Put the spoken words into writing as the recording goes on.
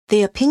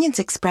The opinions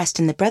expressed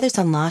in the Brothers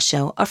on Law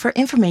show are for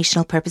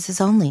informational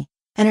purposes only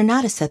and are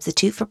not a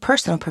substitute for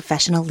personal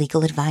professional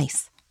legal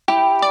advice.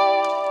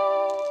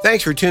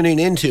 Thanks for tuning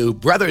in to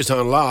Brothers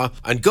on Law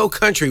on Go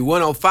Country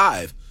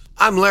 105.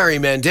 I'm Larry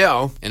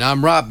Mandel. And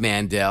I'm Rob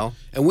Mandel.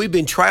 And we've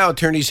been trial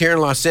attorneys here in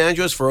Los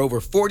Angeles for over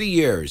 40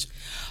 years.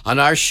 On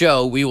our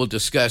show, we will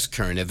discuss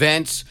current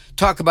events,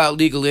 talk about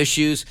legal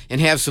issues, and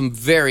have some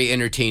very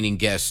entertaining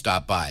guests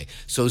stop by.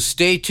 So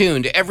stay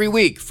tuned every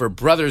week for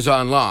Brothers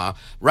on Law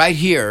right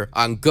here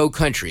on Go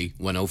Country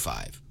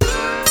 105.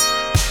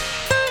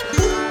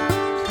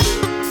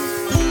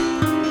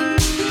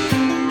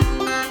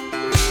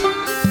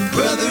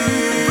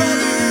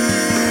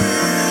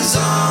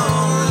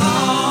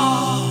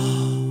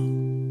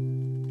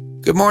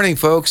 Good morning,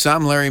 folks.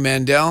 I'm Larry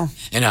Mandel.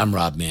 And I'm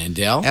Rob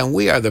Mandel. And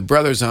we are the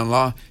Brothers on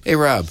Law. Hey,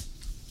 Rob,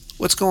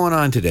 what's going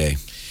on today?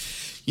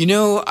 You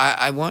know,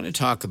 I want to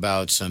talk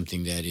about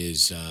something that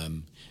has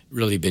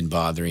really been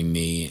bothering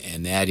me,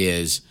 and that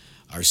is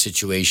our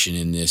situation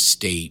in this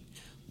state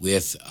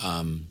with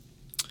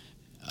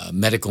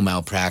medical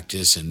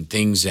malpractice and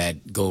things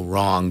that go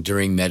wrong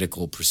during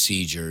medical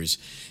procedures,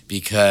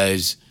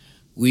 because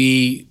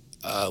we're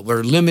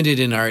limited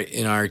in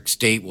our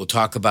state. We'll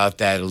talk about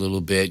that a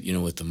little bit, you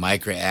know, with the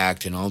MICRA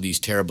Act and all these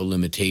terrible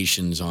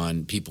limitations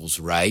on people's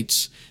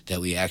rights that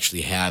we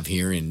actually have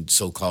here in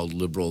so-called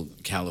liberal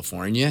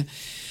California.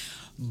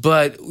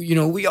 But, you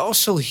know, we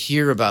also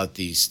hear about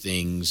these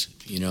things,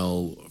 you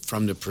know,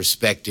 from the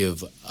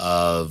perspective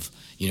of,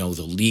 you know,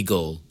 the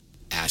legal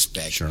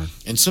aspect. Sure.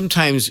 And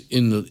sometimes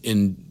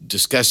in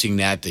discussing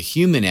that, the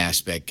human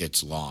aspect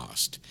gets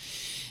lost.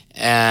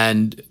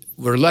 And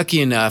we're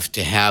lucky enough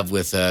to have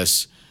with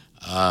us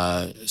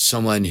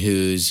someone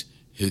who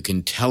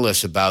can tell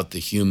us about the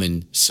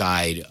human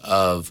side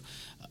of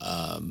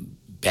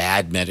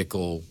bad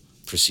medical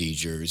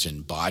procedures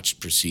and botched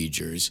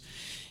procedures.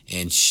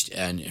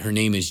 And her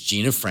name is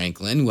Gina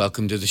Franklin.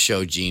 Welcome to the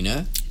show,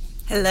 Gina.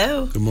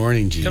 Hello. Good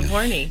morning, Gina. Good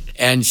morning.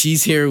 And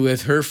she's here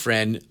with her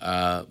friend,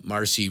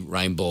 Marcy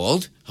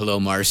Reinbold. Hello,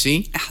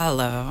 Marcy.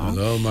 Hello.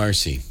 Hello,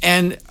 Marcy.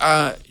 And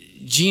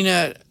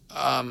Gina,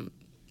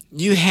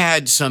 you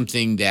had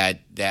something that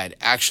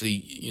actually,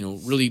 you know,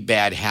 really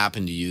bad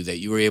happened to you, that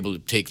you were able to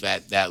take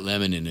that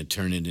lemon and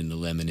turn it into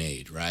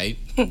lemonade, right?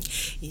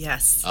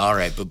 Yes. All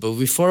right, but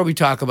before we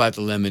talk about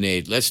the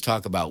lemonade, let's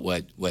talk about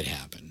what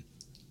happened.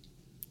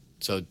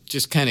 So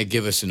just kind of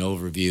give us an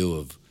overview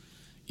of,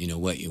 you know,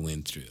 what you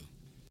went through.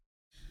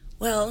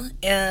 Well,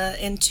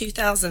 in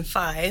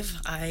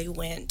 2005, I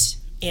went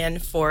in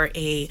for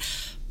a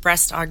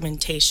breast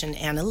augmentation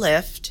and a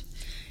lift,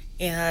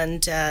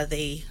 and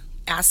they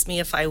asked me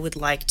if I would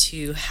like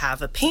to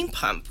have a pain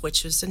pump,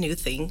 which was a new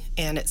thing,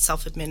 and it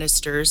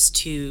self-administers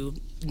to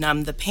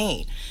numb the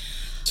pain.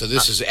 So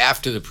this is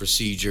after the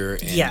procedure,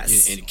 and,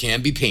 yes. and it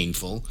can be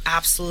painful.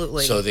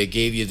 Absolutely. So they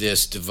gave you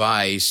this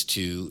device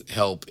to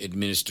help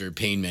administer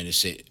pain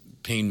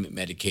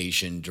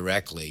medication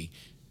directly,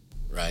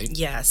 right?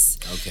 Yes.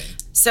 Okay.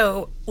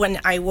 So when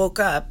I woke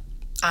up,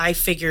 I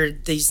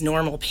figured these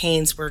normal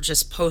pains were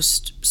just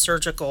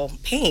post-surgical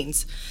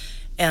pains.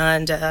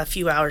 And a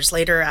few hours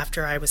later,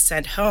 after I was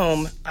sent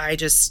home, I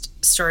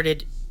just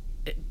started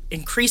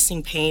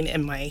increasing pain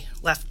in my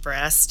left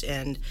breast,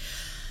 and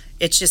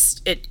it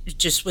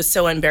just was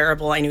so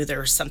unbearable. I knew there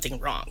was something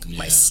wrong. Yeah.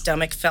 My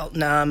stomach felt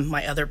numb,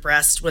 my other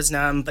breast was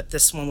numb, but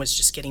this one was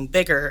just getting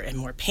bigger and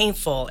more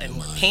painful and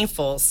more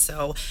painful.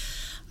 So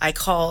I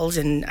called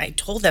and I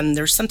told them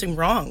there's something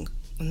wrong.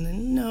 And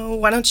then, no,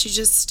 why don't you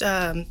just,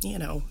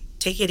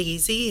 take it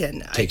easy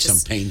and Take some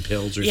pain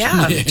pills or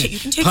yeah, something. you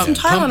can take some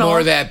Tylenol. Pump more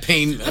of that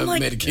pain I'm like,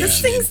 medication.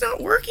 this thing's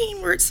not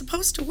working where it's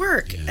supposed to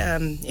work. Yeah.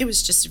 It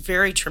was just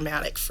very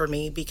traumatic for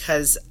me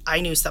because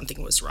I knew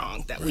something was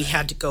wrong, that we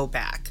had to go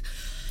back.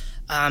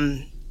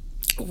 When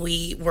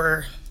we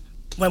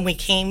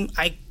came,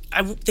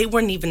 they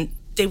wouldn't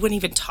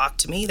even talk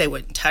to me. They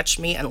wouldn't touch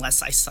me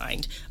unless I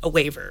signed a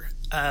waiver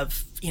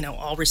of,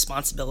 all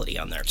responsibility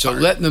on their part. So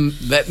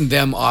letting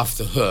them off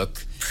the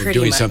hook. We're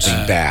doing something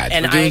bad.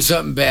 And we're doing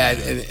something bad,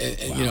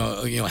 and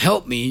Wow.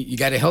 help me. You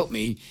got to help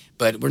me,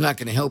 but we're not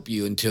going to help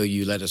you until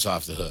you let us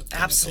off the hook.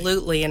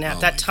 Absolutely. And at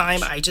that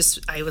time, I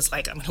was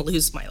like, I'm going to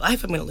lose my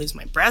life. I'm going to lose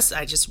my breast.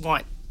 I just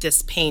want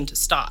this pain to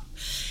stop.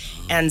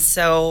 And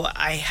so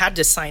I had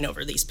to sign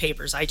over these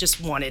papers. I just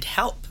wanted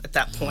help at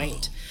that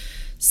point.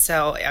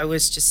 So I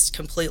was just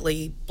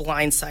completely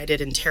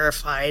blindsided and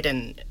terrified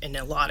and in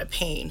a lot of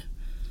pain.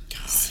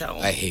 God, so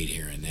I hate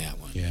hearing that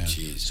one. Yeah.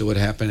 Jeez. So what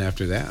happened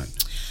after that?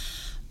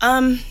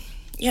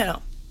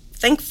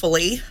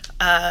 Thankfully,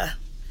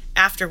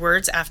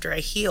 afterwards, after I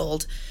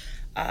healed,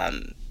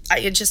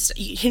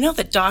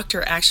 the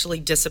doctor actually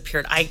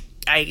disappeared.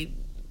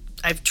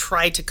 I've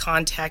tried to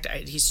contact,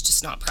 he's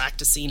just not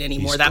practicing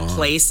anymore. He's That gone.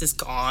 place is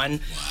gone.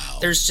 Wow.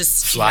 There's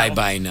just Fly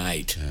by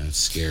night. That's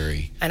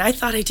scary. And I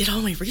thought I did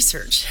all my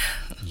research.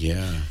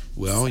 Yeah.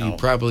 Well, you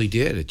probably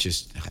did. It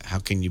just, how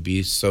can you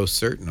be so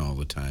certain all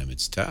the time?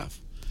 It's tough.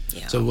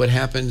 Yeah. So what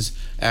happens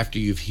after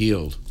you've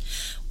healed?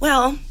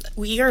 Well,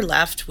 we are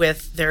left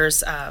with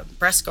there's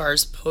breast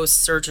scars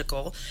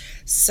post-surgical.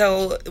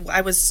 So I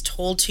was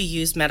told to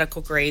use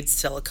medical grade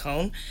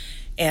silicone,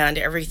 and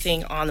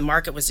everything on the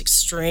market was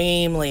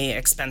extremely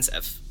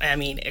expensive. I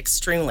mean,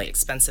 extremely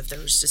expensive. There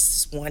was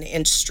just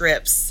 1-inch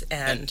strips,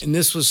 and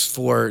this was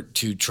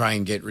to try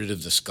and get rid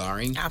of the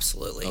scarring?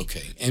 absolutely.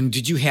 Okay. And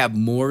did you have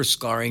more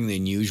scarring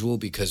than usual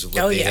because of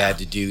what they had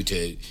to do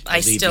to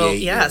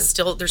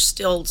alleviate there's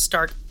still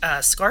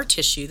scar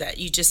tissue that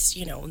you just,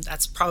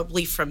 that's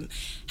probably from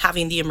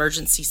having the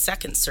emergency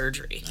second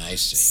surgery. I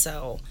see.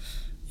 So,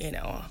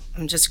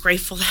 I'm just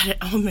grateful that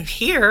I'm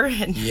here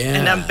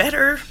and I'm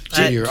better.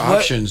 So your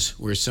options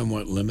were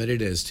somewhat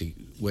limited as to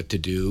what to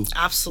do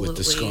Absolutely. with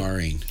the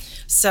scarring.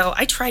 So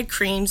I tried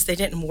creams, they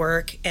didn't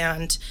work,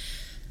 and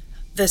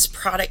this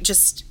product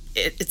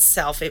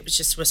itself, it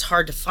was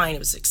hard to find. It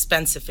was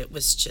expensive. It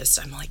was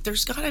just, I'm like,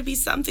 there's got to be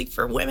something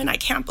for women. I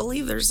can't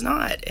believe there's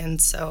not.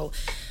 And so,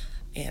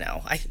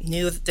 I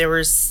knew that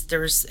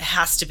there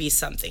has to be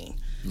something.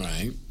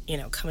 Right.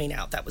 Coming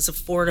out that was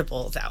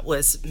affordable, that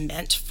was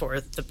meant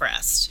for the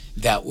breast.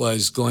 That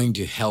was going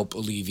to help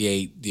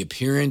alleviate the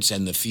appearance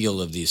and the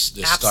feel of this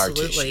scar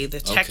tissue. Absolutely.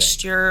 The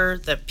texture,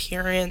 the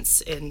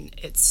appearance, and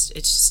it's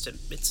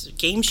a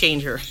game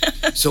changer.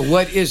 So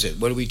what is it?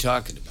 What are we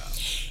talking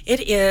about?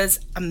 It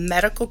is a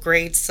medical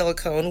grade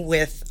silicone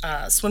with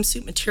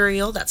swimsuit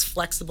material that's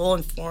flexible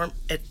and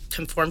it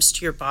conforms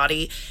to your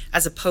body,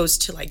 as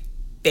opposed to like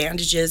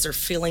bandages or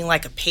feeling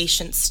like a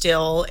patient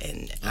still.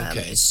 And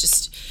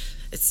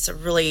it's a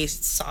really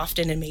soft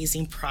and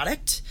amazing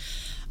product.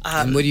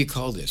 And what do you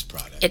call this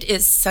product? It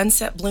is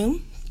Sunset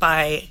Bloom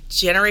by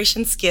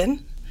Generation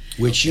Skin.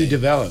 Which you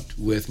developed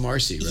with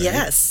Marcy, right?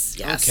 Yes.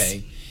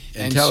 Okay.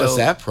 And tell us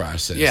that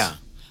process. Yeah.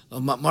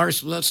 Well,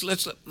 Marcy, let's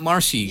let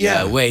Marcy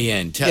weigh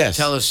in.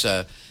 Tell us,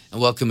 and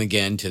welcome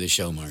again to the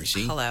show,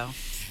 Marcy. Hello.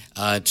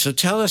 So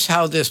tell us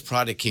how this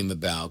product came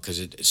about,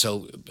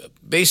 so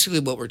basically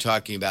what we're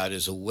talking about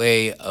is a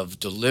way of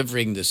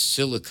delivering the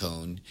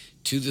silicone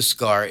to the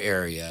scar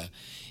area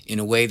in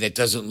a way that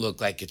doesn't look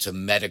like it's a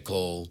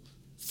medical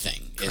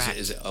thing. Correct.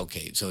 Is it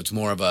okay? So it's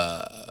more of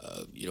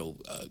a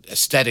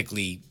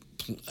aesthetically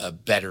a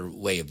better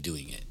way of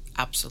doing it.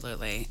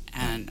 Absolutely.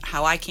 And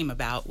how I came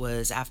about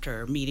was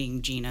after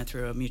meeting Gina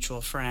through a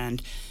mutual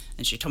friend,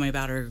 and she told me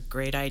about her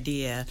great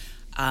idea.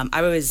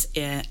 I was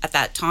at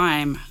that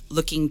time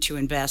looking to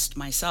invest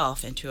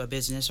myself into a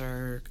business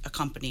or a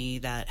company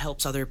that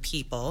helps other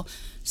people.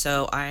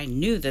 So I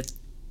knew that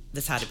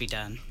this had to be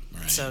done.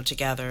 Right. So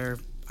together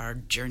our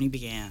journey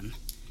began.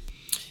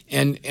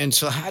 And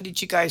so how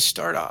did you guys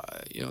start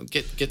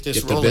get this rolling?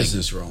 Get rolling? the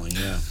business rolling,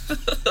 yeah.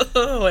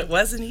 Oh, it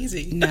wasn't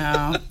easy.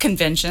 No.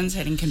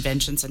 Hitting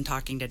conventions and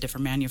talking to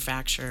different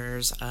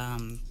manufacturers,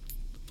 on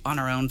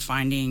our own,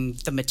 finding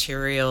the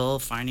material,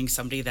 finding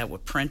somebody that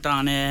would print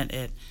on it.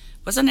 It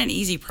wasn't an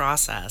easy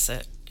process.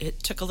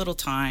 It took a little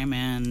time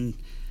and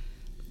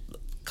a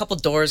couple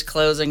doors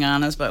closing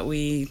on us, but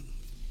we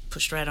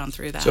pushed right on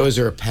through that. So is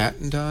there a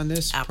patent on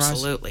this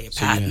Absolutely,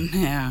 process? A patent,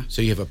 yeah.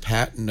 So you have a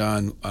patent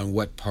on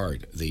what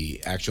part?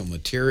 The actual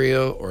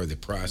material or the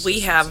process? We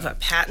have a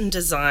patent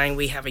design,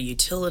 we have a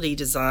utility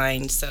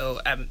design,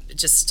 so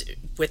just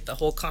with the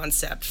whole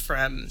concept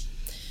from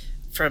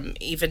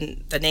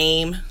even the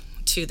name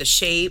to the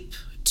shape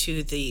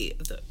to the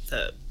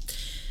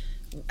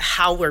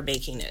how we're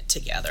making it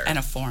together. And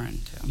a foreign,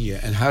 too. Yeah,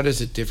 and how does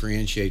it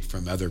differentiate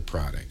from other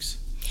products?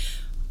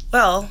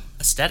 Well,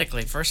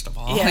 aesthetically, first of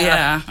all.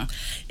 Yeah.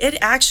 It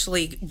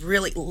actually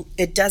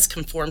it does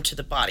conform to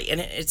the body,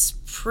 and it's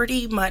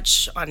pretty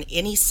much on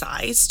any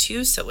size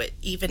too. So it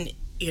even,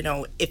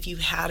 if you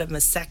had a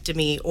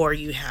mastectomy or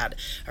you had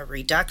a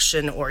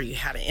reduction or you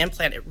had an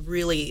implant,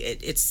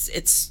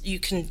 it's you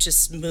can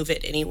just move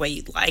it any way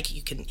you'd like.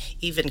 You can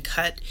even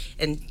cut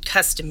and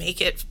custom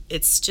make it.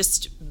 It's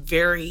just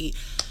very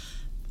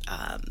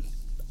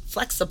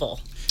flexible.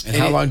 And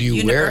how long do you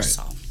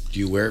universal. wear it? Do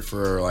you wear it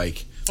for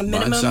like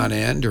minimum, months on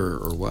end or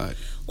what?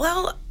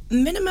 Well,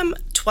 minimum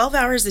 12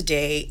 hours a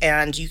day,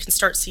 and you can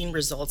start seeing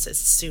results as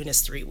soon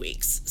as 3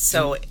 weeks.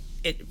 So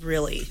it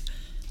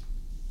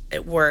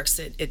works.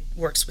 It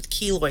works with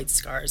keloid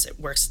scars. It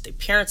works with the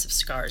appearance of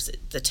scars,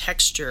 the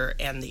texture,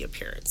 and the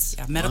appearance.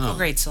 Yeah, medical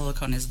grade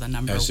silicone is the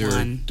number Is there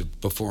one.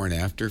 before and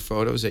after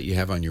photos that you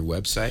have on your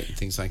website and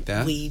things like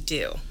that? We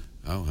do.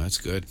 Oh, that's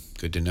good.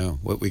 Good to know.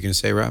 What were you going to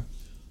say, Rob?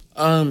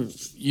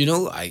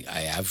 I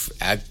have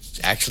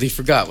actually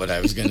forgot what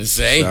I was going to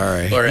say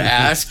Sorry. or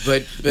ask,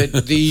 but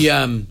the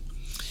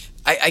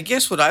I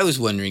guess what I was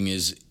wondering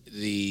is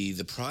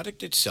the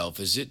product itself,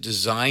 is it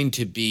designed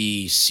to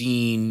be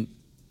seen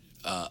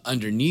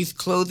underneath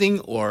clothing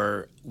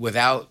or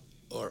without,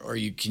 or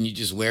can you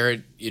just wear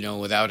it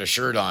without a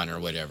shirt on or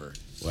whatever?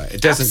 Well,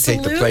 it doesn't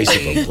take the place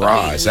of a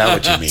bra. Is that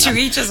what you mean? To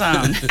each his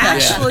own.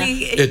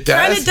 Actually, it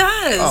kind of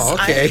does. Oh,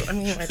 okay. I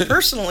mean,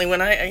 personally,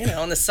 when I,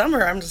 in the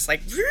summer, I'm just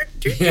like,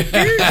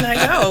 and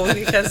I go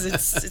because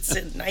it's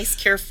a nice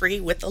carefree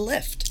with a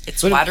lift.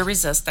 It's water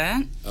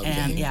resistant,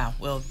 and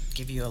we'll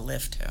give you a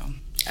lift too.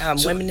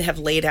 Women have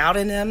laid out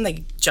in them.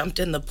 They jumped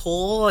in the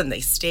pool and they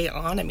stay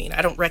on. I mean,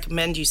 I don't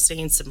recommend you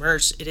staying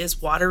submerged. It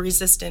is water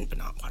resistant, but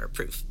not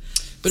waterproof.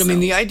 But I mean,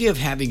 the idea of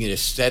having it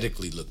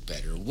aesthetically look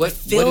better, It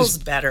feels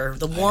better.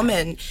 The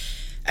woman,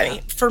 I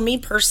mean, for me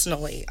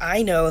personally,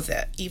 I know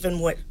that even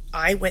what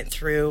I went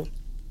through,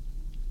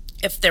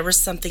 if there was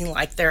something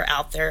like there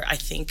out there, I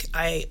think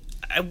I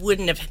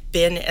wouldn't have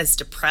been as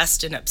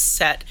depressed and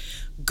upset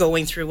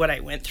going through what I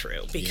went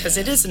through, because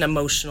it is an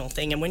emotional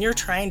thing, and when you're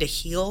trying to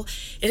heal,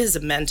 it is a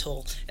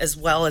mental as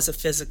well as a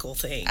physical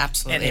thing.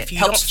 Absolutely. And if you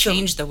helps don't feel,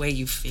 change the way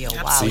you feel.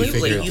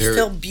 absolutely, So you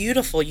feel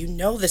beautiful. You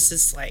know, this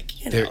is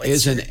like, you know, There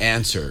is an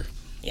answer.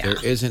 Yeah.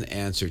 There is an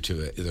answer to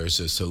it. There's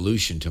a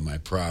solution to my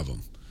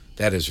problem.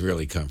 That is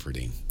really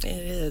comforting. It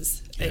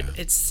is. Yeah.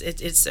 It's.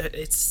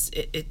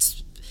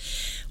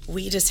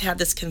 We just had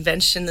this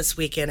convention this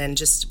weekend, and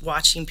just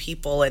watching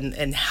people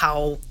and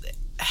how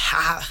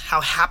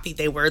happy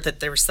they were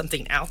that there was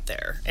something out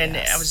there, and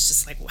I was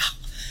just like, wow,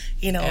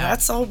 you know,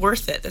 that's all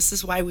worth it. This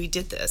is why we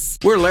did this.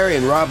 We're Larry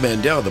and Rob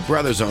Mandel, the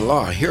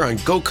brothers-in-law, here on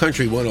Go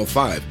Country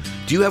 105.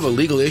 Do you have a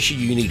legal issue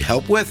you need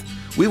help with?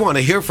 We want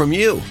to hear from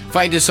you.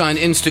 Find us on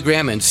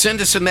Instagram and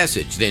send us a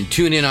message. Then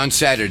tune in on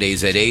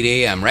Saturdays at 8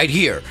 a.m. right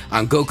here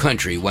on Go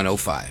Country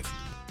 105.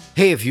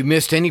 Hey, if you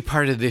missed any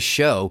part of this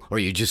show or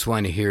you just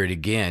want to hear it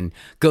again,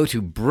 go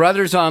to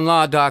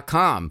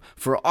brothersonlaw.com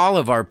for all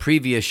of our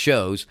previous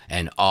shows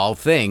and all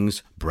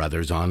things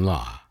Brothers on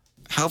Law.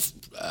 How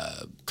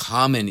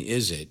common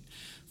is it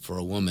for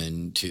a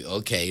woman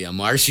to,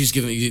 Marcy's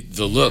giving you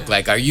the look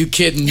like, are you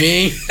kidding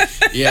me?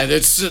 Yeah,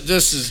 this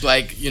is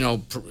like,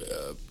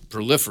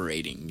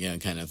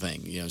 proliferating, kind of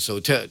thing.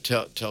 So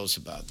tell us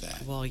about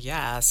that. Well,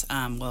 yes.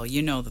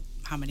 You know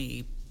how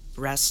many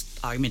breast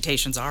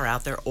augmentations are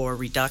out there, or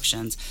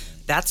reductions.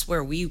 That's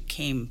where we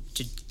came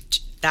to.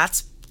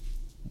 That's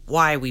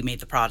why we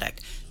made the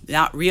product,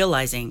 not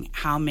realizing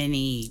how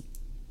many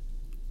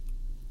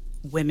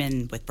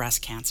women with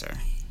breast cancer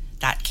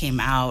that came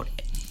out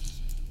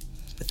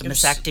with the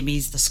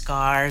mastectomies, the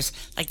scars.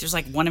 Like, there's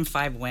like 1 in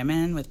 5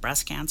 women with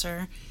breast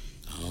cancer.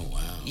 Oh, wow.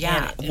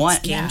 Yeah, it's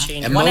game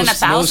changer. And 1 in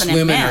 1,000 most in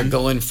women men. are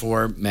going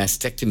for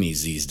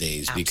mastectomies these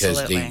days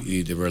because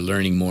they were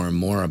learning more and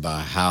more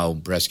about how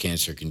breast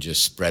cancer can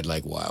just spread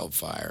like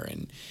wildfire.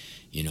 And,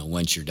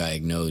 once you're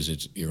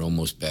diagnosed, you're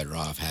almost better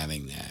off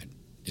having that.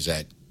 Is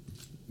that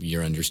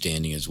your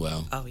understanding as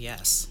well? Oh,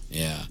 yes.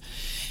 Yeah.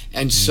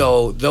 And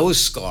so those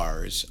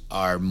scars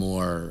are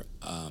more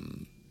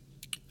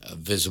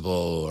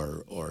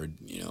visible or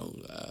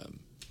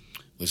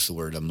what's the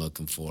word I'm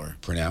looking for?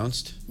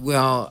 Pronounced?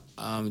 Well,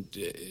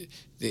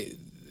 they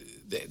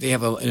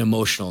have an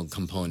emotional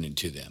component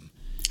to them.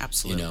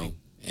 Absolutely.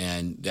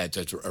 And that's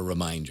a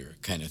reminder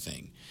kind of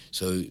thing.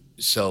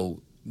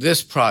 So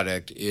this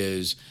product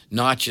is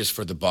not just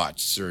for the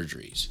botched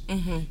surgeries.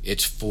 Mm-hmm.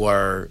 It's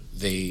for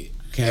the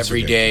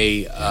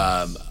everyday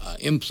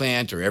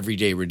implant or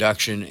everyday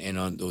reduction, and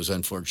on those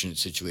unfortunate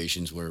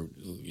situations where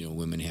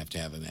women have to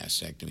have a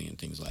mastectomy and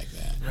things like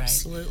that. Right.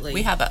 Absolutely.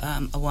 We have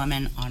a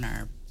woman on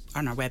our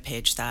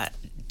webpage that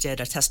did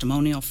a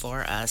testimonial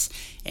for us,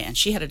 and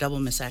she had a double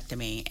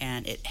mastectomy,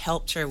 and it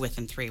helped her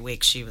within 3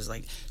 weeks. She was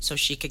like, so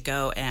she could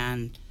go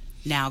and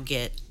now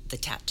get the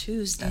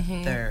tattoos that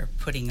they're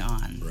putting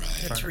on.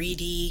 Right. The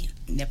 3D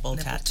nipple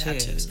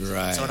tattoos.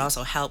 Right. So it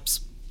also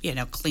helps,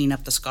 clean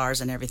up the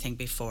scars and everything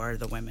before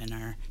the women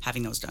are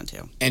having those done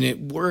too. And it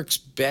works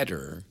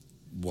better.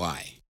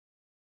 Why?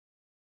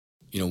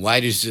 Why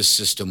does this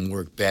system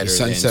work better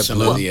than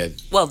some of the...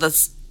 Well,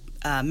 this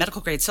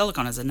medical grade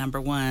silicone is the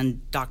 #1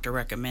 doctor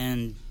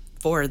recommend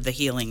for the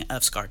healing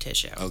of scar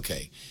tissue.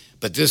 Okay.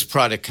 But this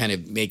product kind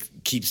of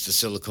keeps the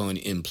silicone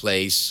in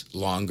place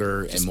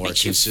longer and more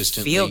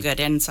consistently. You feel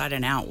good inside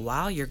and out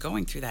while you're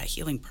going through that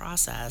healing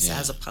process,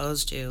 as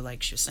opposed to,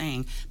 like she was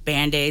saying,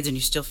 Band-Aids and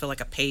you still feel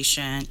like a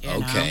patient.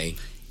 Okay.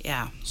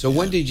 Yeah. So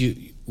when did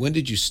you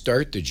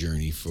start the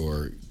journey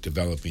for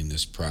developing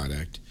this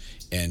product,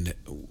 and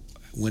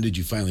when did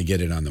you finally get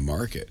it on the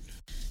market?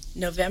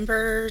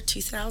 November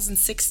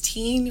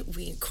 2016,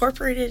 we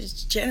incorporated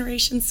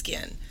Generation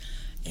Skin,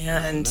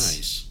 and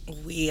nice.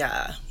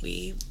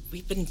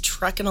 We've been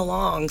trucking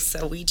along.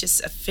 So we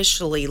just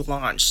officially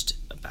launched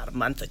about a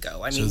month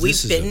ago. I mean,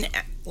 we've been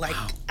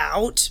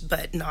out,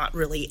 but not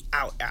really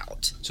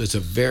out. So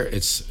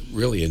it's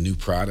really a new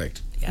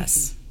product.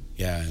 Yes.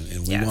 Yeah,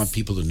 and we want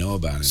people to know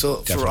about it. So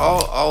definitely. for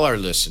all our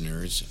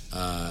listeners,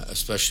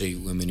 especially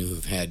women who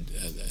have had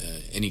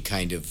any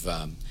kind of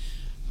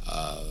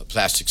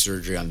plastic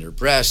surgery on their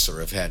breasts or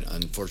have had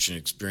unfortunate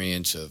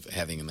experience of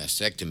having a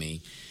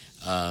mastectomy,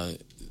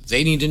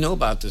 they need to know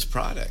about this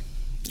product.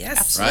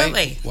 Yes,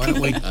 absolutely.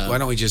 Right? Why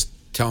don't we just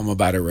tell them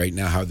about it right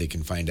now, how they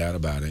can find out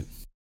about it?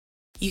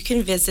 You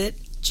can visit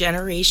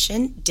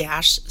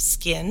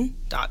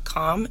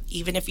generation-skin.com.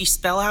 Even if you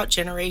spell out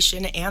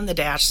generation and the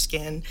dash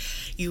skin,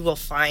 you will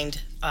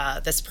find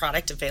this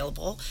product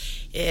available.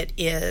 It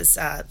is,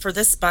 for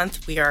this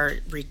month, we are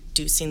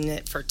reducing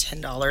it for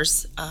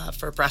 $10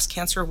 for breast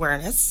cancer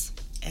awareness.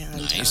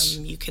 And nice.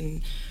 You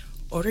can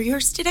order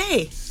yours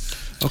today.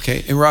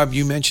 Okay. And Rob,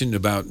 you mentioned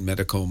about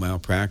medical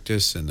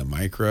malpractice and the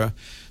MICRA.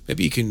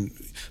 Maybe you can,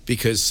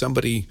 because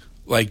somebody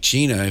like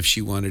Gina, if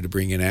she wanted to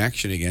bring an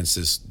action against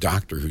this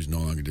doctor who's no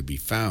longer to be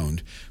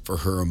found for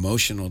her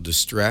emotional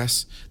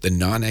distress, the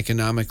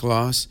non-economic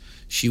loss,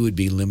 she would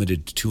be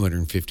limited to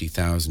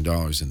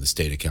 $250,000 in the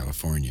state of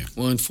California.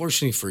 Well,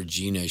 unfortunately for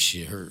Gina,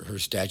 her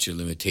statute of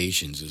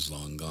limitations is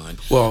long gone.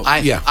 Well,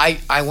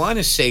 I want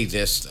to say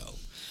this, though,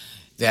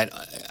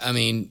 that, I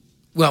mean,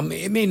 well,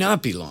 it may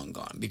not be long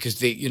gone because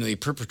they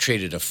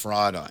perpetrated a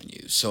fraud on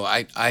you. So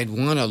I'd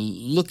want to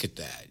look at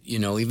that,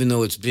 even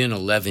though it's been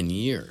 11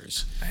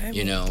 years, I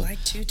would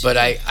like to, too. But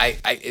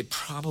it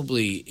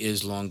probably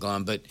is long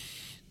gone. But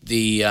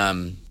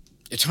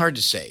it's hard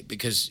to say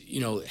because,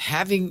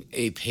 having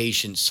a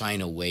patient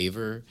sign a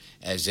waiver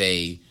as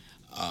a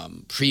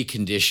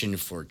precondition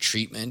for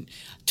treatment,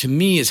 to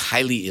me, is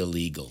highly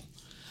illegal.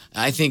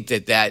 I think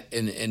that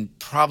and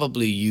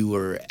probably you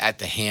were at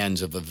the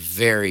hands of a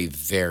very,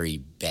 very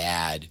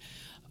bad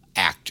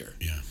actor.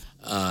 Yeah.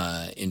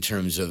 In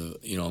terms of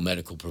a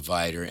medical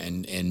provider,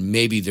 and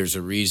maybe there's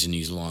a reason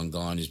he's long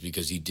gone is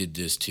because he did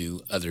this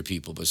to other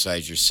people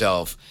besides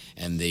yourself,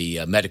 and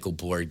the medical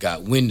board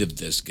got wind of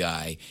this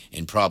guy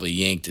and probably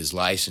yanked his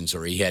license,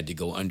 or he had to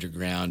go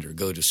underground or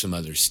go to some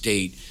other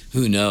state.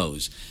 Who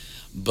knows?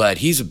 But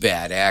he's a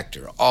bad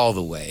actor all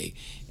the way.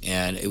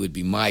 And it would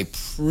be my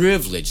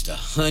privilege to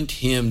hunt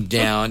him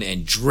down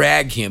and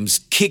drag him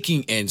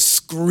kicking and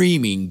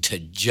screaming to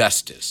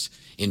justice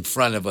in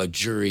front of a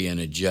jury and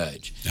a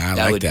judge.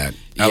 I like that.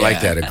 I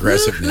like that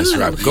aggressiveness,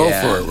 Rob. Go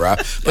for it, Rob.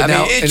 But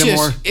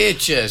it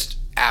just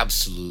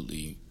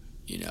absolutely,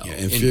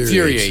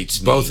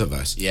 infuriates me. Both of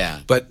us. Yeah.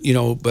 But in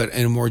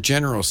a more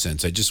general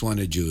sense, I just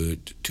wanted you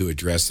to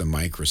address the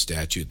MICRA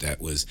statute that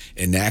was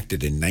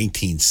enacted in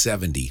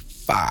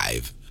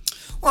 1975.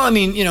 Well, I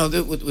mean,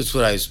 that was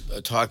what I was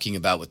talking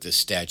about with the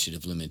statute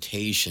of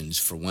limitations.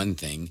 For one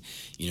thing,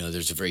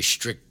 there's a very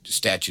strict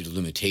statute of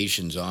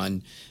limitations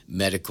on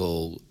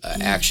medical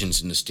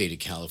actions in the state of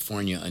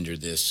California under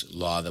this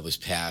law that was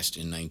passed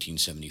in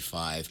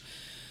 1975.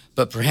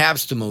 But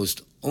perhaps the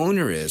most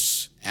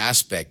onerous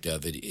aspect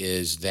of it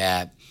is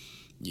that,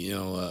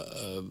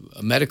 a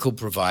medical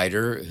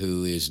provider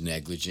who is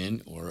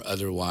negligent or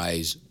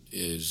otherwise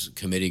is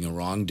committing a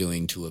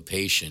wrongdoing to a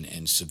patient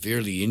and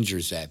severely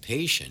injures that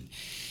patient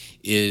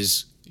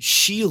is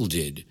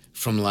shielded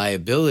from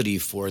liability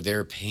for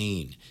their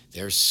pain,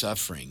 their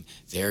suffering,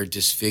 their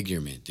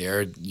disfigurement,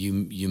 their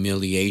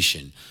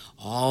humiliation,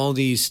 all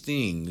these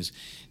things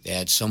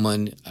that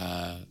someone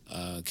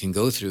can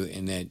go through,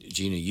 and that,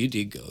 Gina, you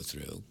did go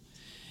through.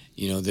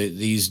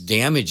 These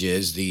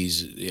damages,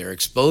 their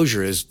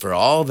exposure is for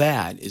all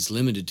that is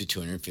limited to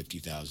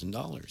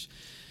 $250,000.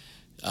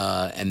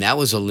 And that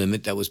was a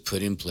limit that was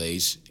put in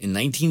place in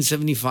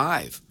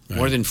 1975,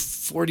 more than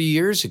 40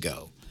 years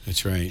ago.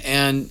 That's right.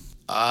 And,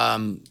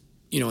 in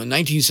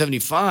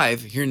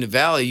 1975, here in the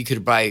Valley, you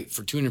could buy,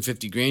 for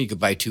 $250,000, you could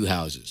buy 2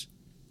 houses.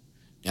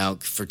 Now,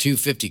 for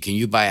 $250,000, can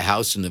you buy a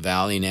house in the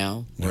Valley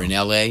now? No. Or in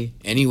L.A.?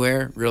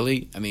 Anywhere,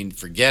 really? I mean,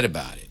 forget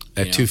about it.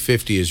 That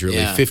 $250,000 is really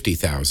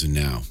 $50,000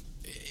 now.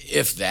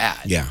 If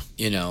that. Yeah.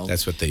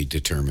 That's what they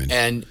determined.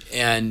 And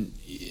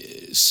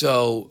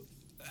so,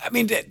 I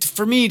mean,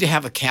 for me to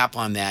have a cap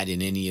on that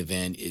in any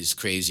event is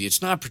crazy.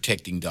 It's not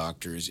protecting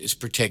doctors. It's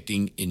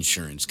protecting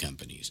insurance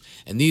companies.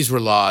 And these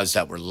were laws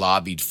that were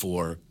lobbied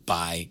for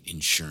by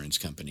insurance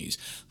companies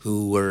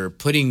who were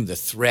putting the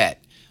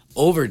threat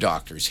over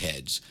doctors'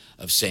 heads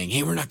of saying,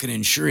 hey, we're not going to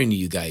insure any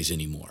of you guys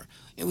anymore.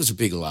 It was a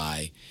big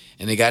lie,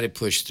 and they got it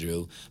pushed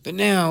through. But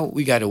now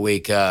we got to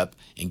wake up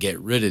and get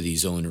rid of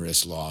these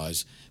onerous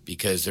laws,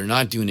 because they're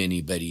not doing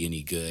anybody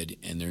any good,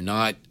 and they're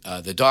not.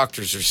 The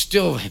doctors are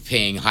still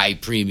paying high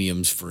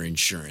premiums for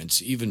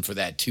insurance, even for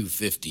that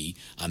 $250,000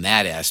 on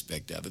that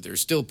aspect of it. They're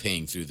still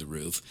paying through the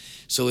roof.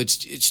 So it's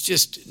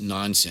just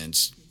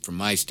nonsense from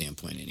my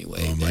standpoint,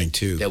 anyway. Well, mine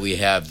too. That we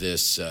have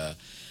this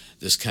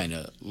kind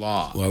of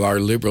law. Well,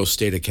 our liberal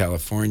state of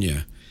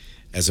California,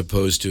 as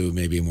opposed to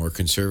maybe a more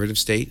conservative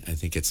state, I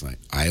think it's like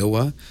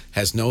Iowa,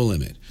 has no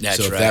limit. That's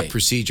so if right. that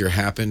procedure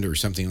happened or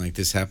something like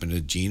this happened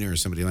to Gina or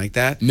somebody like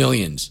that,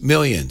 Millions.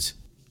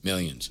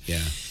 Yeah.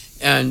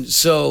 And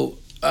so,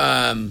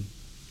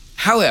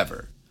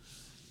 however,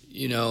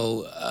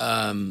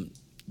 the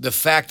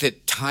fact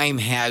that time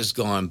has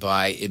gone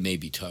by, it may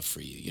be tough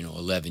for you.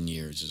 11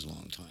 years is a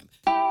long time.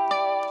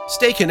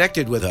 Stay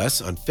connected with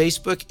us on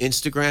Facebook,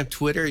 Instagram,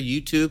 Twitter,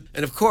 YouTube,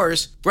 and of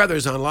course,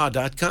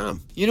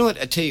 brothersonlaw.com. You know what?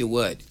 I tell you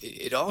what,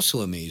 it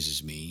also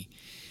amazes me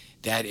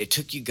that it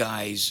took you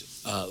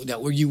guys,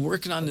 were you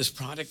working on this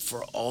product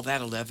for all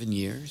that 11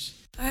 years?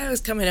 I was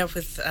coming up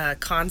with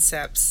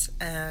concepts,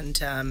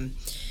 and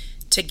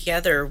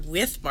together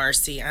with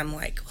Marcy, I'm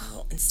like,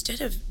 well,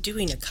 instead of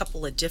doing a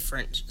couple of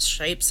different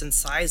shapes and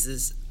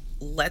sizes,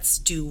 let's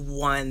do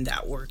one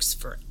that works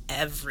for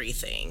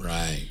everything.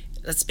 Right.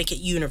 Let's make it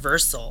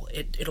universal.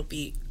 It'll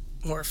be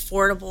more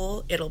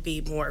affordable. It'll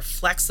be more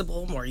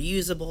flexible, more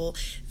usable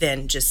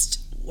than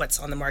just what's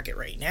on the market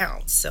right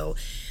now. So,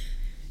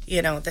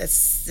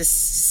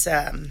 this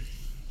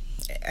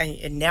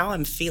and now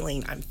I'm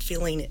feeling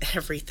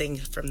everything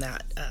from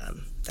that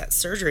that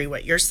surgery.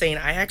 What you're saying,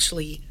 I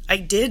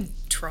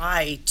did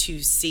try to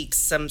seek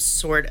some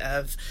sort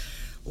of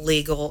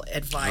legal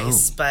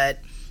advice, but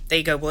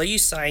they go, well, you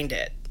signed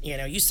it.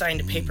 You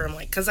signed a paper. I'm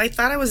like, because I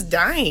thought I was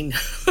dying.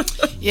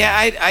 Yeah,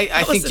 I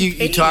think was in you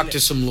pain. talked to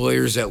some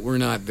lawyers that were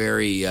not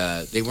very,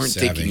 they weren't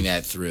Savvy. thinking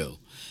that through,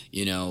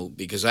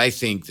 because I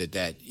think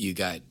that you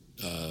got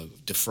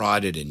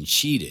defrauded and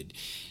cheated.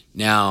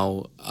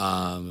 Now,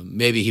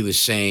 maybe he was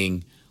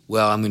saying,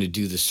 well, I'm going to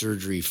do the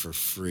surgery for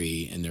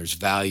free, and there's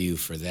value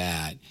for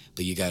that,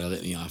 but you got to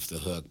let me off the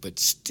hook. But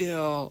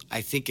still,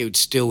 I think it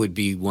would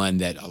be one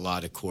that a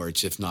lot of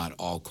courts, if not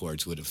all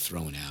courts, would have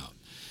thrown out.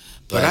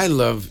 But I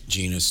love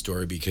Gina's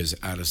story because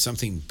out of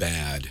something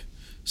bad,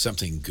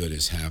 something good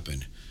has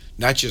happened.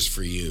 Not just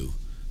for you,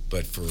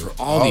 but for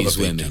all these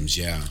the women. victims.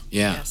 Yeah.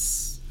 Yeah.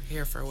 Yes, we're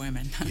here for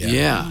women.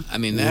 Yeah. I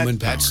mean, Woman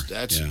that's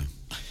power.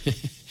 Yeah.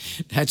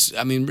 that's,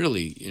 I mean,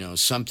 really,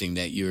 something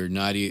that you're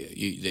not, that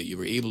you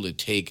were able to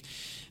take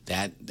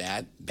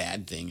that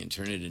bad thing and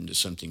turn it into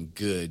something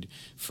good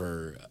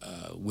for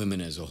women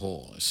as a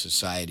whole,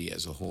 society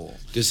as a whole.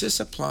 Does this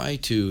apply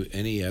to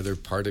any other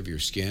part of your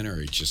skin,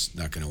 or it's just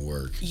not going to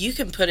work? You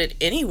can put it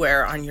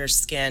anywhere on your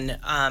skin.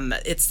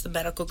 It's the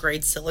medical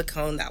grade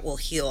silicone that will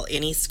heal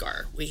any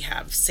scar. We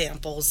have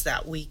samples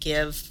that we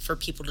give for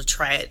people to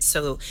try it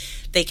so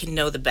they can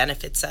know the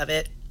benefits of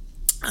it.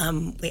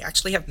 We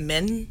actually have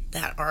men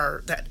that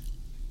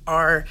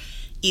are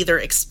either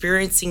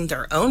experiencing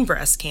their own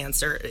breast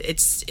cancer.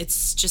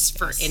 It's just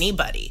for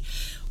anybody.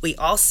 We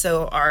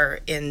also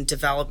are in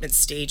development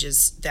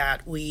stages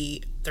that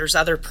there's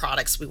other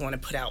products we want to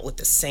put out with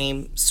the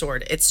same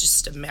sort. It's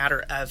just a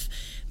matter of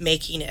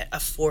making it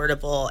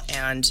affordable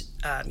and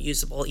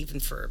usable even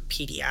for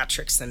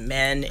pediatrics and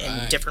men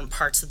in different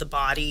parts of the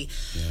body.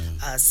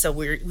 So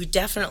we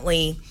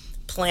definitely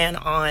plan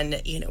on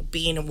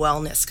being a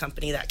wellness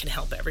company that can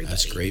help everybody.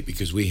 That's great,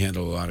 because we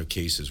handle a lot of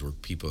cases where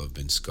people have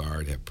been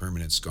scarred, have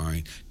permanent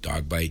scarring,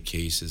 dog bite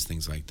cases,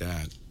 things like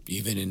that.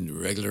 Even in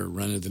regular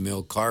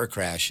run-of-the-mill car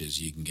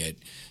crashes, you can get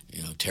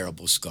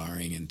terrible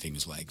scarring and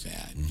things like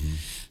that. Mm-hmm.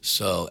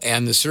 So,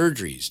 and the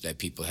surgeries that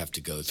people have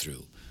to go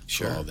through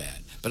for all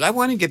that. But I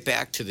want to get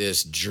back to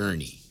this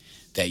journey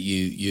that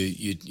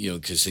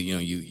because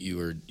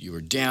you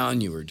were down,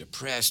 you were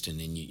depressed, and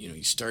then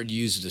you started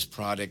using this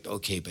product.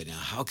 Okay, but now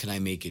how can I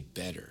make it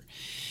better?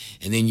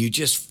 And then you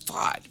just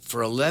fought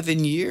for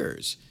 11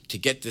 years to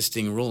get this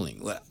thing rolling.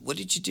 What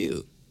did you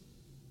do?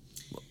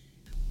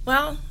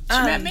 Well,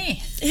 She met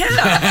me.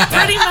 yeah,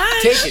 pretty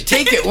much.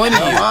 Take it, one of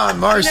you. Come on,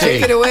 Marcy.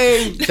 Take it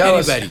away. Tell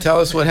Anybody.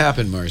 us what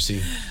happened,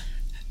 Marcy.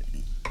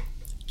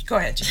 Go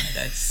ahead, Gina.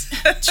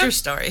 That's true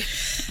story.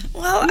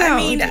 Well,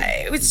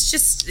 it was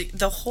just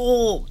the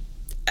whole.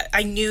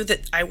 I knew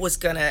that I was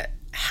gonna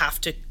have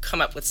to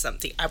come up with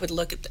something. I would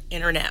look at the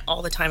internet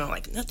all the time. I'm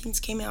like, nothing's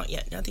came out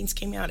yet. Nothing's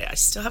came out yet. I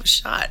still have a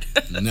shot.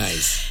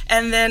 Nice.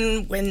 And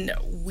then when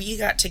we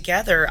got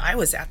together, I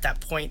was at that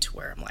point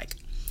where I'm like,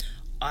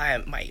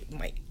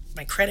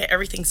 my credit,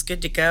 everything's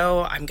good to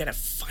go. I'm gonna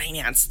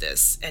finance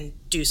this and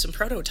do some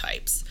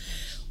prototypes.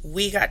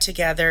 We got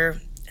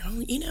together.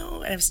 And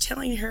I was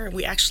telling her,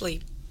 we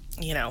actually,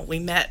 we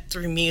met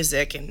through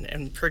music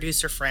and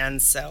producer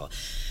friends. So,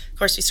 of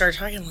course, we started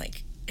talking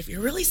like, if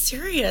you're really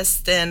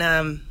serious, then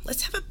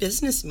let's have a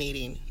business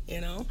meeting,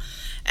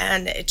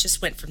 And it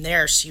just went from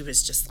there. She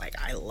was just like,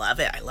 I love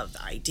it. I love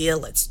the idea.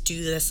 Let's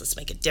do this. Let's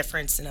make a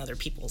difference in other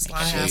people's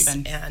lives.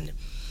 happen. And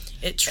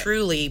it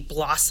truly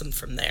blossomed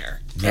from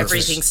there.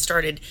 Everything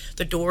started,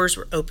 the doors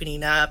were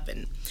opening up,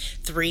 and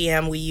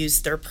 3M, we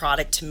used their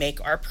product to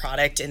make our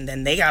product, and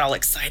then they got all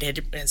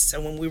excited. And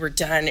so when we were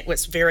done, it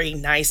was very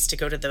nice to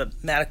go to the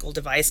medical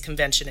device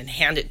convention and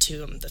hand it to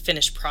them, the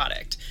finished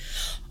product.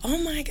 Oh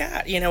my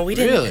God, we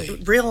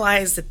didn't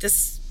realize that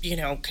this,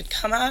 could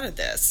come out of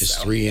this. Is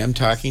So. 3M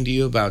talking to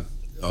you about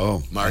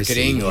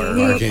Marketing or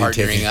Marketing partnering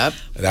ticket. up?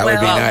 That would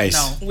be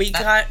nice. No. We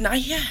got,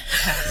 not yet.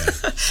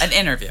 An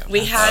interview.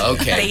 We had,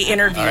 Okay. they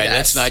interviewed All right, us.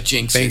 let's not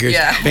jinx it.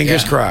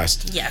 Fingers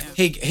crossed. Yeah.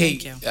 Hey,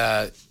 Thank you.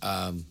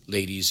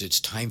 ladies, it's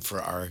time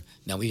for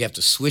now we have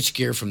to switch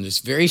gear from this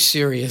very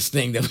serious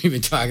thing that we've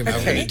been talking about.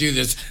 We're going to do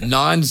this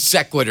non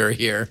sequitur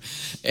here,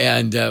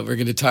 and we're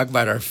going to talk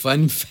about our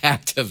fun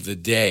fact of the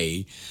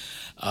day.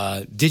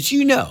 Did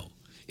you know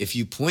if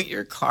you point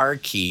your car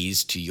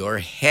keys to your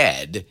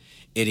head,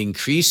 it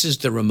increases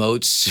the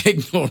remote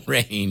signal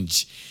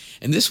range?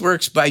 And this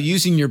works by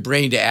using your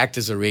brain to act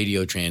as a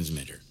radio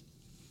transmitter.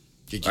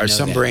 Did you Are know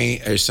some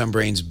that? are some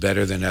brains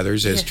better than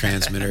others as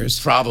transmitters?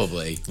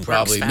 Probably.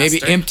 Maybe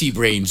faster. empty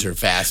brains are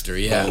faster.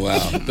 Yeah. Oh,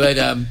 wow. But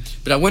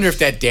I wonder if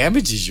that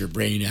damages your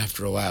brain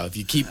after a while. If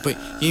you keep can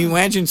you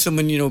imagine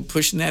someone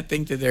pushing that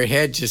thing to their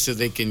head just so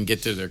they can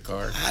get to their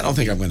car? I don't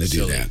think I'm going to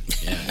do Silly.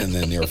 that in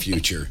the near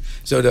future.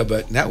 So,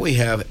 but now we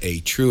have a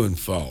true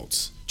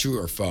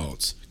or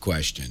false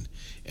question.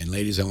 And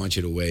ladies, I want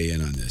you to weigh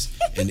in on this.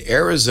 In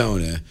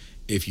Arizona,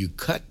 if you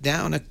cut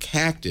down a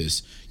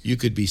cactus, you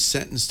could be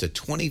sentenced to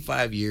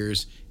 25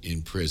 years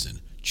in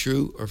prison.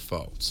 True or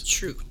false?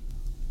 True.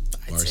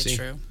 I'd Marcy? say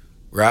true.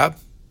 Rob?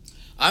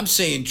 I'm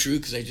saying true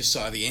because I just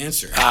saw the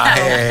answer.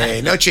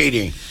 Hey, no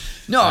cheating.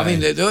 No, I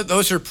mean,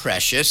 those are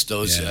precious,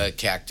 those Yeah.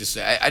 cactus.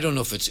 I don't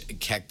know if it's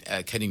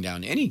cutting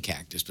down any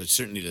cactus, but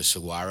certainly the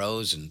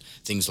saguaros and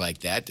things like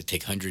that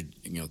take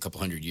a couple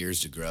hundred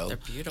years to grow. They're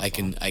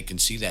beautiful. I can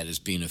see that as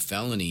being a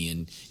felony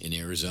in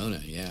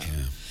Arizona, yeah.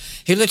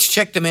 Hey, let's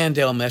check the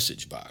Mandel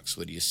message box.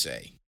 What do you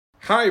say?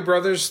 Hi,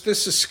 brothers.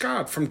 This is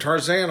Scott from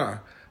Tarzana.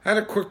 I had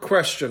a quick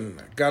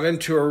question. Got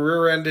into a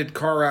rear-ended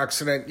car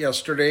accident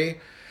yesterday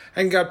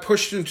and got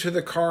pushed into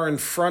the car in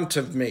front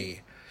of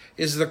me.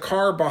 Is the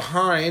car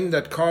behind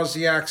that caused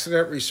the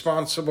accident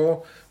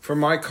responsible for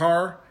my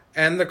car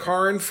and the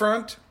car in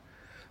front?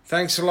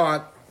 Thanks a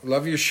lot.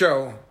 Love your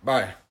show.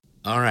 Bye.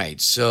 All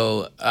right,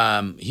 so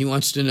he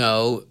wants to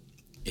know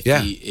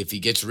if he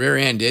gets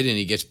rear-ended and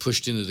he gets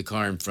pushed into the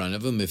car in front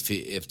of him, if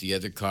the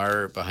other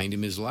car behind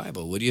him is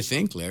liable. What do you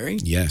think, Larry?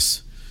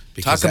 Yes.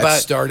 Because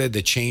that started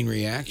the chain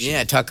reaction.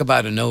 Yeah, talk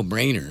about a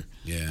no-brainer.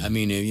 Yeah. I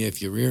mean,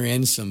 if you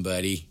rear-end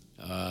somebody,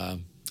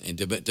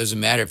 it doesn't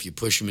matter if you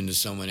push them into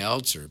someone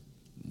else or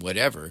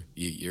whatever.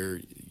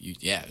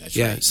 That's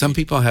right. Some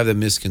people have the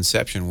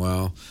misconception,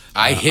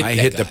 I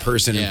hit the guy.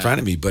 person in front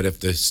of me, but if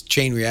the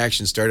chain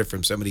reaction started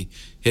from somebody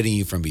hitting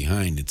you from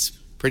behind, it's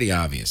pretty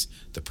obvious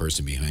the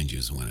person behind you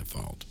is the one at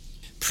fault.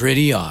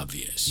 Pretty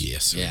obvious.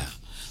 Yes, sir. Yeah.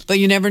 But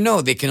you never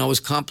know. They can always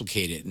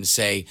complicate it and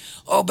say,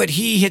 oh, but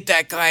he hit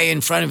that guy in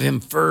front of him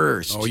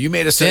first. Oh, you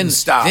made a sudden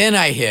stop. Then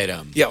I hit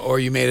him. Yeah, or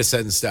you made a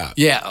sudden stop.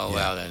 Yeah. Oh,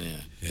 well, then,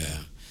 yeah.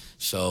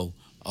 So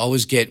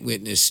always get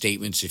witness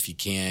statements if you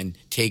can.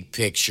 Take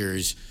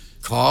pictures.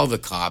 Call the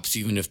cops,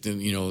 even if a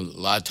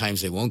lot of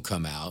times they won't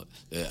come out.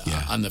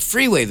 On the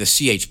freeway, the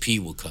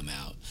CHP will come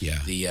out. Yeah.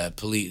 The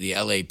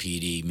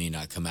LAPD may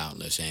not come out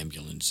unless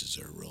ambulances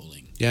are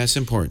rolling. Yeah, it's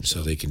important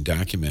so they can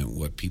document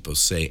what people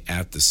say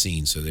at the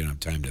scene so they don't have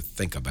time to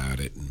think about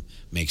it and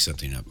make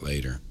something up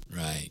later.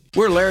 Right.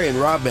 We're Larry and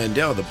Rob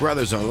Mandel, the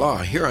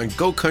brothers-in-law, here on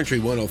Go Country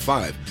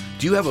 105.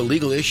 Do you have a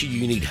legal issue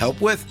you need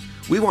help with?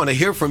 We want to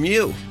hear from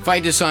you.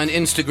 Find us on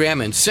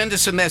Instagram and send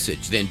us a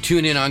message. Then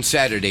tune in on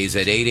Saturdays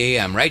at 8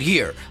 a.m. right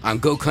here on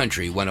Go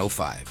Country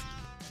 105.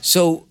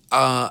 So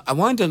I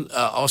wanted to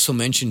also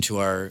mention to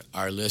our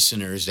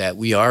listeners that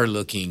we are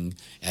looking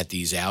at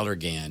these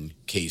Allergan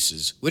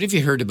cases. What have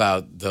you heard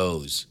about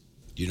those?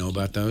 Do you know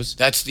about those?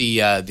 That's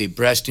the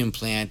breast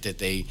implant that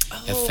they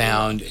have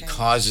found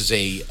causes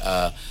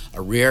a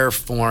rare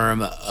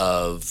form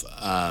of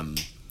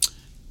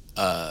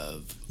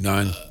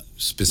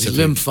Non-specific.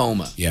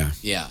 lymphoma.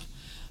 Yeah.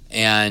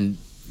 And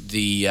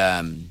the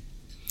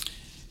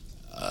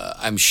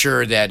I'm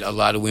sure that a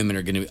lot of women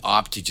are going to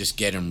opt to just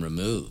get them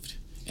removed,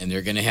 and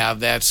they're going to have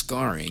that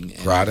scarring.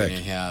 And Product. They're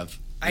going to have.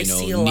 I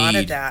see a lot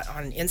of that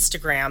on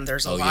Instagram.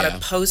 There's a lot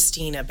of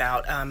posting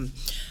about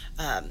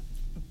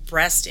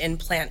breast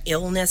implant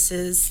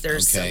illnesses.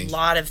 There's a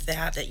lot of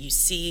that you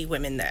see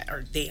women that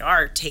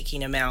are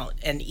taking them out,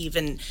 and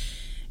even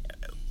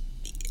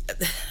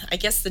I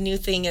guess the new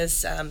thing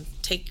is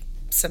take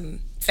some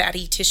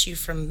fatty tissue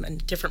from a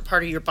different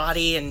part of your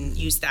body and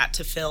use that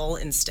to fill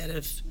instead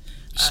of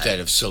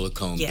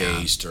silicone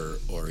based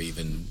or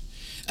even.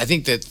 I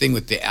think the thing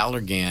with the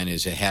Allergan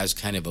is it has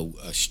kind of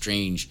a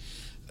strange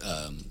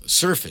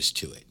surface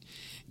to it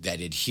that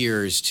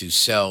adheres to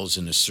cells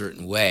in a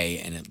certain way,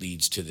 and it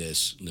leads to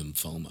this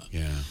lymphoma.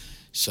 Yeah.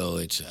 So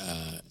it's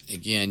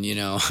again,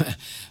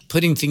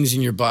 putting things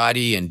in your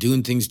body and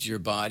doing things to your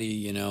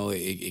body.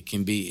 It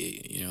can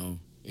be,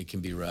 it can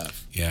be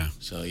rough. Yeah.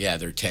 So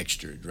they're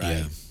textured,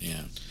 right?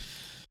 Yeah.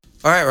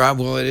 All right, Rob.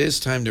 Well, it is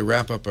time to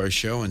wrap up our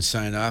show and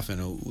sign off.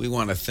 And we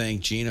want to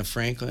thank Gina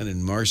Franklin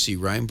and Marcy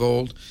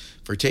Reinbold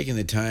for taking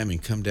the time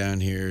and come down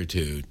here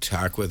to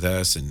talk with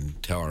us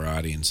and tell our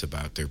audience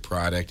about their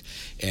product.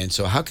 And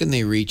so how can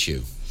they reach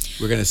you?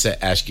 We're going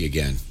to ask you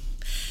again.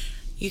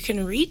 You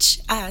can reach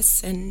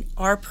us and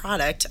our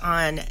product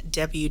on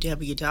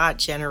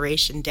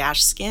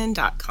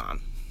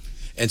www.generation-skin.com.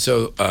 And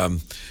so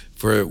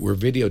we're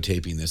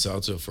videotaping this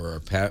also for our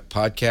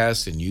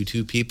podcast and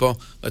YouTube people.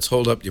 Let's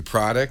hold up your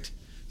product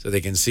so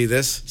they can see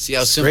this. See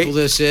how simple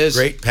this is?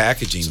 Great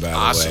packaging, by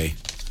awesome. the way.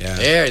 Yeah.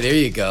 There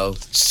you go.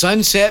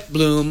 Sunset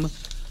Bloom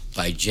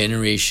by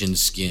Generation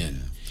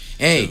Skin.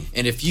 Hey,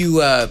 and if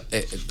you,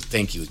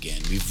 thank you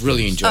again. We've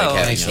really enjoyed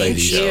having you on the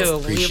show.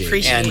 We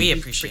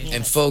appreciate it.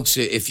 And folks,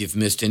 if you've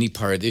missed any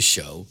part of this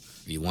show,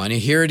 or you want to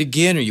hear it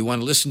again, or you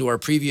want to listen to our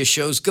previous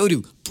shows, go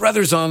to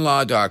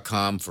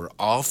brothersonlaw.com for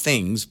all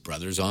things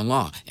Brothers on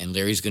Law. And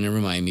Larry's going to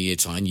remind me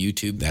it's on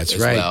YouTube as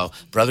well.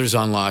 Brothers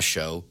on Law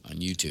show on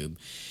YouTube.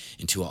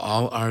 And to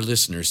all our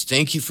listeners,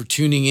 thank you for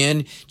tuning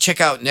in.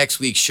 Check out next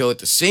week's show at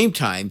the same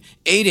time,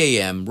 8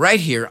 a.m., right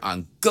here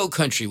on Go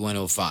Country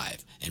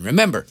 105. And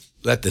remember,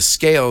 let the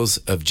scales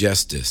of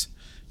justice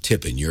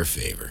tip in your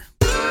favor.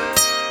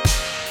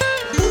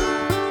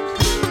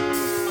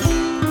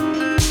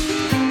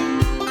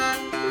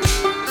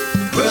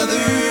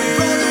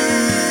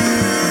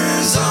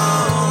 Brothers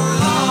on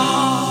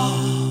Law.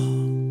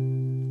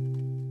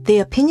 The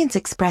opinions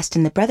expressed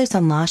in the Brothers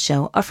on Law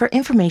show are for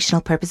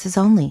informational purposes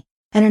only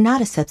and are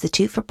not a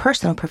substitute for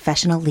personal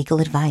professional legal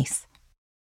advice.